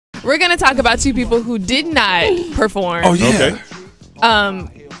we're gonna talk about two people who did not perform. Oh yeah.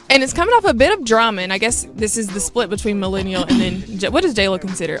 Okay. And it's coming off a bit of drama, and I guess this is the split between millennial and then what does J-Lo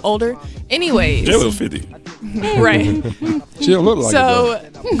consider? Older? Anyways. J-Lo's 50. Right. She don't look like it. So,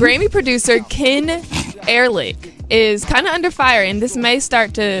 Grammy producer Ken Ehrlich is kind of under fire, and this may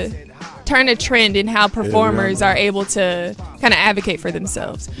start to turn a trend in how performers are able to kind of advocate for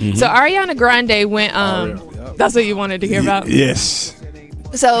themselves. So, Ariana Grande went, that's what you wanted to hear about? Yes.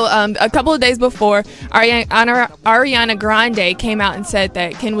 So a couple of days before, Ariana Grande came out and said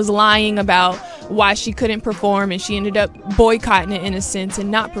that Ken was lying about why she couldn't perform, and she ended up boycotting it in a sense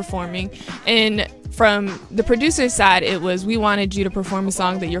and not performing. And from the producer's side, it was, we wanted you to perform a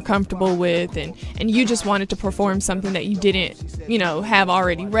song that you're comfortable with, and you just wanted to perform something that you didn't, have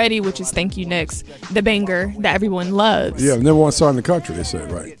already ready, which is Thank You Next, the banger that everyone loves. Yeah, number one song in the country, they said,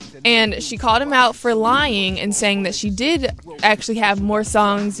 right. And she called him out for lying and saying that she did actually have more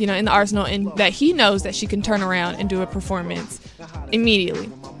songs, in the arsenal, and that he knows that she can turn around and do a performance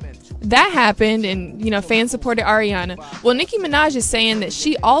immediately. That happened, and fans supported Ariana. Well, Nicki Minaj is saying that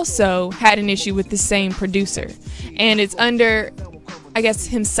she also had an issue with the same producer, and it's under, I guess,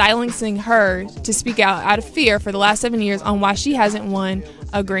 him silencing her to speak out of fear for the last 7 years on why she hasn't won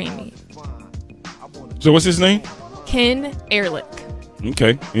a Grammy. So what's his name? Ken Ehrlich.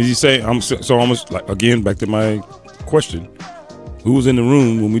 Okay. As you say, so almost like, again, back to my question. Who was in the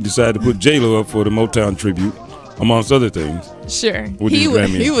room when we decided to put J-Lo up for the Motown tribute, amongst other things? Sure. He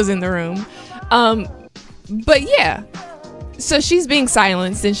was in the room. But yeah. So she's being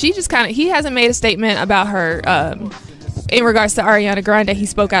silenced, and she just he hasn't made a statement about her. In regards to Ariana Grande, he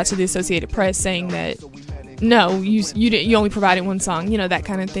spoke out to the Associated Press saying that, no, you only provided one song, that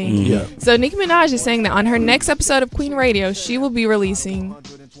kind of thing. Yeah. So Nicki Minaj is saying that on her next episode of Queen Radio, she will be releasing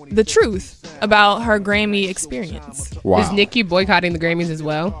the truth about her Grammy experience. Wow. Is Nicki boycotting the Grammys as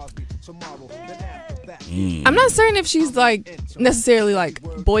well? I'm not certain if she's necessarily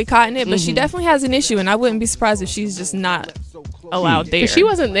boycotting it, but she definitely has an issue, and I wouldn't be surprised if she's just not allowed there. She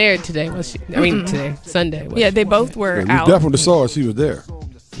wasn't there today, was she? I mean, today, Sunday. Yeah, they both were out. We definitely saw her. She was there.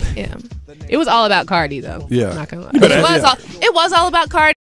 Yeah. It was all about Cardi, though. Yeah. I'm not gonna lie. It was all about Cardi.